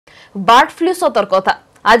Board flu सतर्कता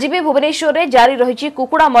आज भी भुवनेश्वर में जारी रही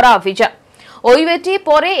कुकुड़ा मरा अभियान ओईवेटी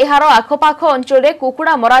परे एहार आखपाख अंचल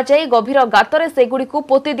कुकुड़ा मरा जाई गभीर गातरे सेगुड़िक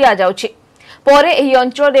पोति दिया जाउछि। परे एही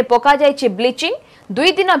अंचल में पका जाइछि ब्लीचिंग।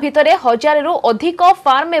 2 दिन भितर 1000 रु अधिक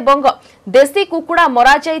फार्म एवं देशी कुकुड़ा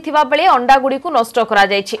मरा जाइथिबा बेले अंडागुड़िक नष्ट करा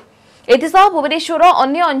जाइछि। एथिसह भुवनेश्वर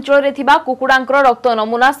अन्य अंचल में थिबा कुकुड़ांकर रक्त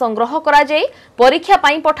नमूना संग्रह करा जाई परीक्षा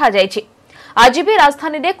पई पठा जाइछि। आज भी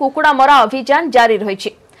राजधानी में कुकुड़ा मरा अभियान जारी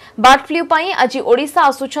रही। बार्ड फ्लू पई आज ओडिशा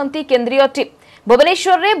आसुछंती केंद्रीय टीम।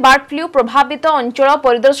 भुवनेश्वर में बार्ड फ्लू प्रभावित अंचल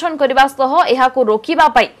परिदर्शन करने सह एहाकु रोकिबा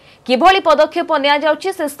पई किभली पदक्षेप निया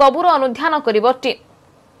जाउछि से सबुर अनुध्यान करिवो टीम।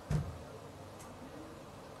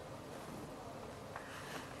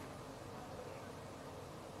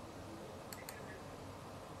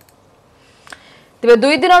 तेबे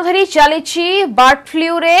 2 दिन धरी चली बार्ड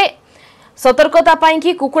फ्लू रे सतर्कता पाई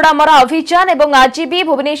कि कुकुड़ा मरा अभियान एवं आज भी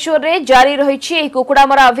भुवनेश्वर में जारी रही कुकुड़ा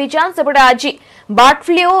मरा अभियान सेपटे आज बार्ड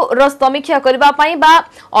फ्लू रो समीक्षा करने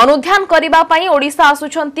अनुध्यान करने ओडिशा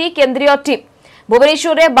आसुछंती केंद्रीय टीम।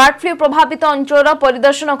 भुवनेश्वर में बार्ड फ्लू प्रभावित अंचल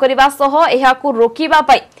परिदर्शन करने सह एहाकु रोकिबा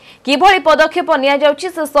पई किभली पदक्षेप निया जाउछि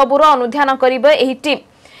से सबुर अनुध्यान करिबे एही टीम।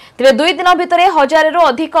 तेबे 2 दिन भितर 1000 रु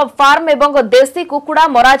अधिक फार्म एवं देशी कुकुड़ा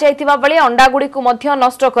मरा जाइथिबा बेले अंडागुड़िक मध्य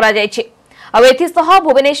नष्ट करा जाइछि। एथिसह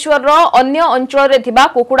भुवनेश्वर अन्य अंचल में थिबा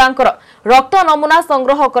कुकुड़ांकर रक्त नमूना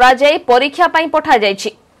संग्रह करा जाई परीक्षा पई पठा जाइछि।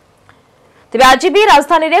 तेबे आज भी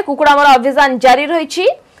राजधानी रे कुकुड़ा मरा अभियान जारी रही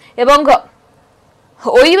एवं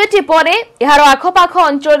ओईवेटी परे एहार आखपाख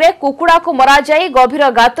अंचल में कुकुड़ा को मरा जाई गभीर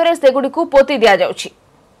गातरे सेगुड़िकु पोति दिया जाउछि।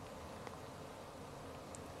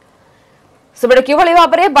 सेबडे किभली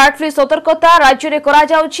भाबरे बार्ड फ्लू सतर्कता राज्य रे करा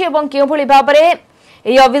जाउछि एवं किभली भाबरे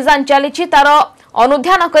एही अभियान चलीछि तार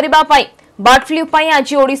अनुध्यान करिबा पई बार्ड फ्लू पई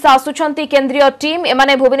आज ओडिशा आसुछंती केंद्रीय टीम।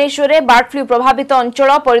 एमाने भुवनेश्वर में बार्ड फ्लू प्रभावित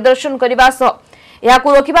अंचल परिदर्शन करबा सह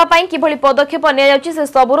एहाकु रोकिबा पई किभली पदक्षेप निया जाउछि से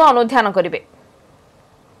सबुर अनुध्यान करिवे।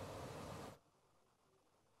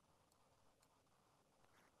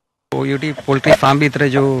 ओयूटी पोल्ट्री फार्म भीतर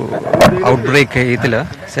जो आउटब्रेक है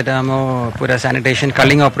सेटा हम पूरा सैनिटेशन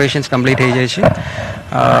कलिंग ऑपरेशंस कंप्लीट हो जाए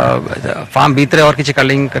फार्म भीतर और किसी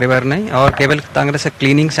कलिंग करिवार नहीं और केवल तांगरे से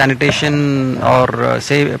क्लीनिंग सैनिटेशन और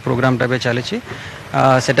से प्रोग्राम टाइप चले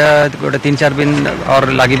सेटा गोटे 3-4 दिन और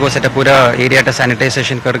लगे सेटा पूरा एरिया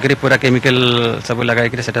सैनिटाइजेशन करके पूरा केमिकल सब लगा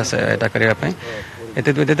सेटा करने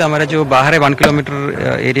एते हमारे जो बाहर 1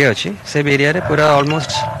 किलोमीटर एरिया अच्छी से एरिया रे पूरा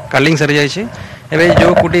ऑलमोस्ट कलिंग सरी जाइए एवं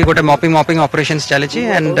जो कुटी गोटे मॉपिंग ऑपरेशंस चली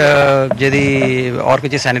एंड जदि और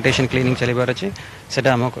किसी सैनिटेशन क्लीनिंग चलबार अच्छे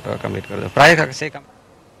सेटा हम कंप्लीट कर प्राय से काम।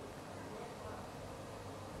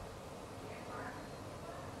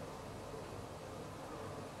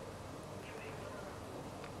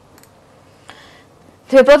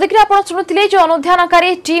 प्रतिक्रिया आप शुणुते जो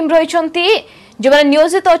अनुध्यानकारी टीम रही जो मैंने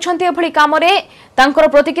नियोजित अच्छा कम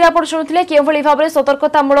प्रतिक्रिया आप शुणुते कि भाव में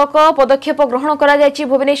सतर्कतामूलक पदक्षेप ग्रहण कर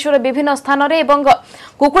भुवनेश्वर विभिन्न स्थान में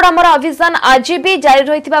कुकुड़ा मरा अभियान आज भी जारी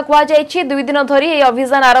रही कहुई। 2 दिन धरी यह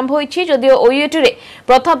अभियान आरंभ होती जदिव ओयूटी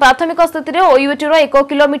प्रथम प्राथमिक स्थित ओयूटी 1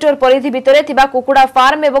 किलोमीटर परिधि भितर कुकुड़ा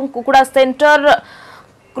फार्म और कुकुड़ा सेंटर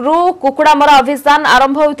रु कुकुड़ा मरा अभियान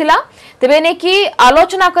आरंभ होता तेबे ने कि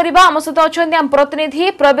आलोचना करबा हम सहित अछन्ती हम प्रतिनिधि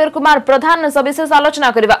प्रवीर कुमार प्रधान सविशेष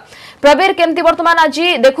आलोचना करबा। प्रवीर केमती वर्तमान आज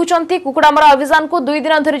देखुचंती कुकुड़ा मरा अभियान को 2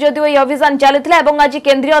 दिन धरि जदिव यह अभियान चलीथिला एवं आज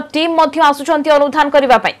केंद्रीय टीम मध्य आसुचंती अनुधान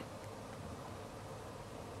करबा पई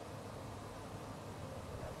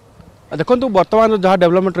देखो बर्तमान जहाँ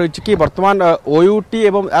डेवलपमेंट रही कि बर्तमान ओयूटी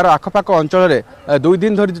एवं यार आखपाख अंचल में 2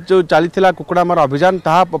 दिन धरी जो चली कुकुड़ा मरा अभियान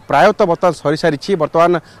ता प्रायतः बर्तमान सरी सारी।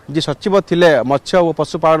 बर्तमान जी सचिव थिले मत्स्य और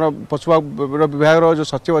पशुपालन पशु विभाग जो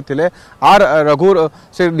सचिव थिले आर रघुर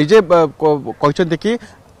से निजे कहते कि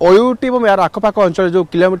ओयूटी और यार आखपाख अंचल जो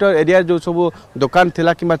किलोमीटर एरिया जो सब दुकान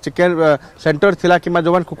थिला कि चिकेन सेंटर थिला कि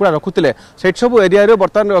जो कुकुड़ा रखुले से सब एरिया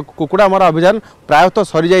बर्तमान कुकुड़ा मरा अभियान प्रायतः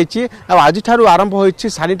सरी जाइए। आज आरंभ होती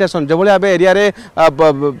सानिटेशन जो भाव एरिया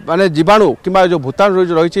माने जीवाणु कि जो भूताणु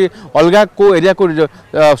रही अलग को एरिया को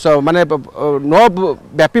माने न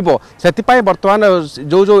व्यापीब से बर्तमान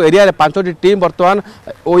जो जो एरिया 5टी टीम बर्तमान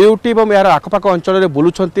ओयूटी और यार आखपाख अंचल में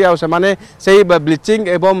बुलूंट से ब्लीचिंग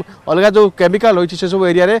एवं अलग जो केमिकल रही से सब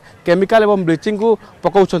एरिया केमिकल एवं ब्लीचिंग को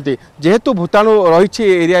पकाउछंती जेहेतु भूताणु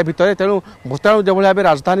रही एरिया भितर तेणु भूताणु जो भाव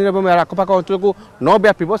राजधानी आखपाख अंचल को न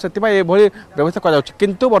व्यापीब से व्यवस्था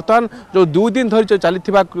किंतु बर्तमान जो 2 दिन धरी चली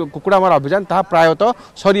कुकुड़ा मरा अभियान ता प्रायतः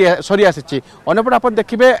सरी आसी। अन्यपटे आप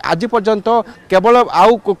देखिए आज पर्यंत केवल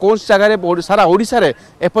आउ कौन जगह सारा ओडिशा रे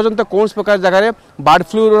एपर्यंत कौन प्रकार जगह बार्ड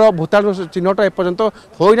फ्लू भूताणु चिन्हट एपर्यंत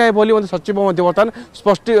होना बोली सचिव बर्तमान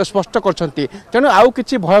स्पष्ट कर तेणु आउ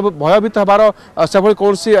कि भयभीत हबार से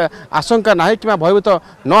कौन कौन आशंका ना कि भयभूत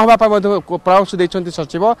न होगा परामर्श देते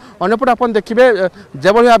सचिव अंपटे आप देखिए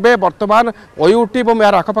जो भाव बर्तमान ओयूटी और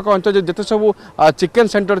यार आखपाख अंचल जिते सब चिकेन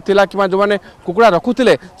सेंटर थिला कि जो मैंने कुकुड़ा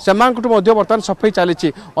रखुले से बर्तमान सफाई चली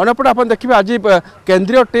अंपटे आप देखिए आज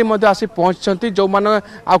केंद्रीय टीम आसी पहुंची जो मैंने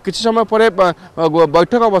कि समय पर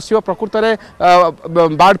बैठक बस प्रकृत में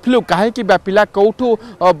बर्ड फ्लू कहीं व्यापिला कौटू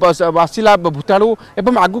आसला भूताणु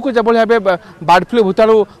एवं आगक जो भाव बर्ड फ्लू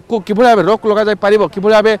भूताणु को कि भाव रोक लग पार कि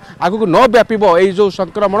भाव आगक न व्यापिब यो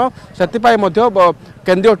संक्रमण से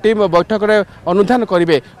केंद्रीय टीम बैठक में अनुधान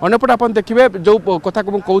करेंगे अंपटे आप देखिए जो कथा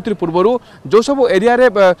कहती पूर्वर जो सब एरिया रे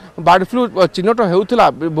बर्ड फ्लू चिन्हट होता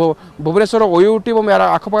भुवनेश्वर ओयूटी और यार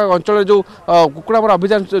आखपाख अंचल जो कुकुड़ा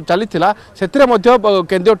अभियान चली से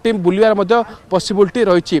केंद्रीय टीम बुलवार पॉसिबिलिटी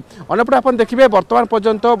रही अंपटे आप देखिए बर्तमान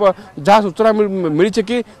पर्यंत जहाँ सूचना मिली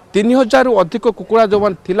कि 3000 रु अधिक कुकुड़ा जो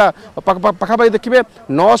थिला पाखापाखि देखिए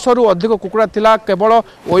 900 रु अधिक कुकुड़ा थिला केवल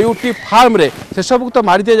ओयूटी फार्म रे से सब तो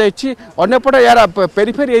मारी दि जाइए अंपटे यार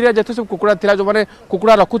पेरीफेरी एरिया जिते सब कुकुड़ा थिला जो मैंने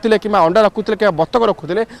कुकुड़ा रखुले कि अंडा रखुले कि बतक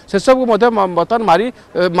रखुले से सब बर्तमान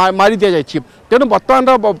मारी दि जाइए तेणु बर्तमान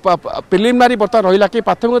प्रिलिमिनारी बर्तमान रहा कि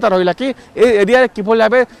प्राथमिकता रहा कि एरिया कि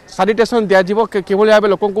भाव सानिटेसन दिज्व कि भाव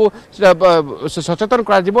लोक सचेतन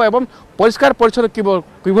कर परिष्कार परिच्छन्न कि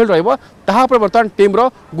रहा बर्तमान टीम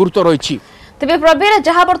गुरुत्व रही तेज प्रवीर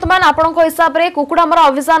जहाँ बर्तमान आपण हिसाब से कुकुड़ा मरा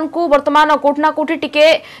अभियान को बर्तमान कोठना कोठी टिके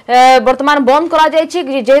बर्तमान बंद करा जायछि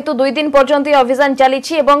जेहेतु 2 दिन पर्यंत अभियान चली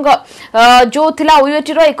जो थिला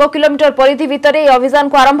ओयूटी 1 किलोमीटर परिधि भितर अभियान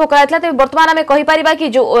को आरंभ कराइतला तेज बर्तमान आम कहि परिबा कि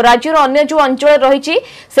जो राज्यर अन्य जो अंचल रही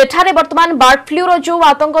सेठारे बर्तमान बर्ड फ्लू रो जो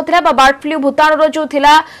आतंक थिला बा बर्ड फ्लू भूताणु रो जो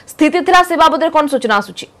थिला स्थिति थिला से बाबद कोन सूचना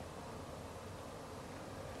आसुछि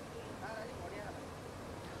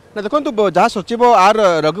ना देखो जहाँ सचिव आर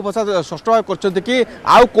रघुप्रसाद स्पष्ट भाव कर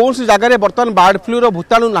आउ कौन सी जगह बर्तमान बर्ड फ्लूर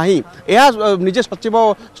भूताणु ना यह निजे सचिव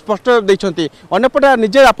स्पष्ट देते अंपटे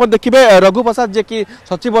निजे आप देखिए रघुप्रसाद जे कि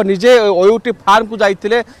सचिव निजे ओयूटी फार्म को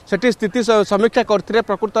जाते सेठी स्थिति समीक्षा करते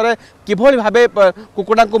प्रकृत में किभली भाव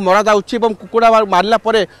कुकुड़ा को मरा जाऊँगी कुकुड़ा मारला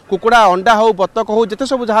कुकुड़ा अंडा हो बतक हो जिते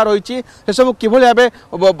सब जहाँ रही से सब किभली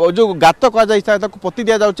भाव जो गात करा पोती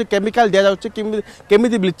दि जाऊँगी केमिकाल दि जाऊँगी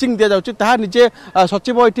केमी ब्लीचिंग दि जाऊँगी निजे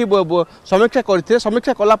सचिव समीक्षा करते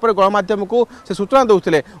समीक्षा कलापर गणमाध्यम को से सूचना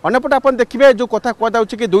देते अंपटे आप देखिए जो कथा कहु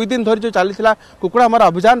कि 2 दिन धरी जो चली कुकुड़ा हमारा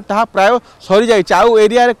अभियान ता प्राय सरी जाइए आउ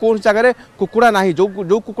एरिया कौन जगह कुकुड़ा ना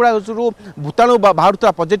जो कुकुड़ा भूताणु बाहर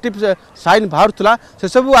पॉजिटिव साइन बाहर से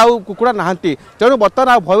सब आउ कुकुड़ा ना तेणु बर्तमान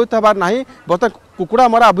आ भयभूत हबार ना बर्तमान कुकुड़ा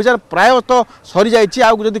मरा अभियान प्राय तो सरी जाइए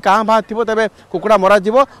आउ जब क्या भाव थी तेज कुकुड़ा मरा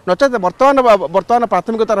नचेत बर्तमान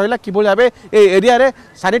प्राथमिकता रहा कि भाव एरिया रे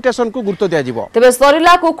सानिटेशन को गुरुत्व दिया तेज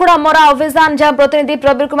सरीला कुकुड़ा मरा अभियान जहां प्रतिनिधि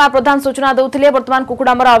प्रवीर कुमार प्रधान सूचना देउथिले बर्तमान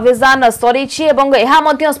कुकुड़ा मरा अभियान सरी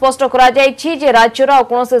स्पष्ट कर राज्यर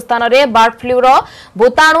कौन स्थान में बर्ड फ्लूर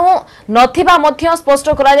भूताणु नथिबा स्पष्ट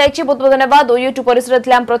कर बहुत बहुत धन्यवाद ओयूटी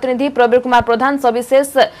परिसर प्रतिनिधि प्रवीर कुमार प्रधान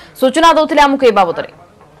सविशेष सूचना देउथिले हमकु ए बाबत रे।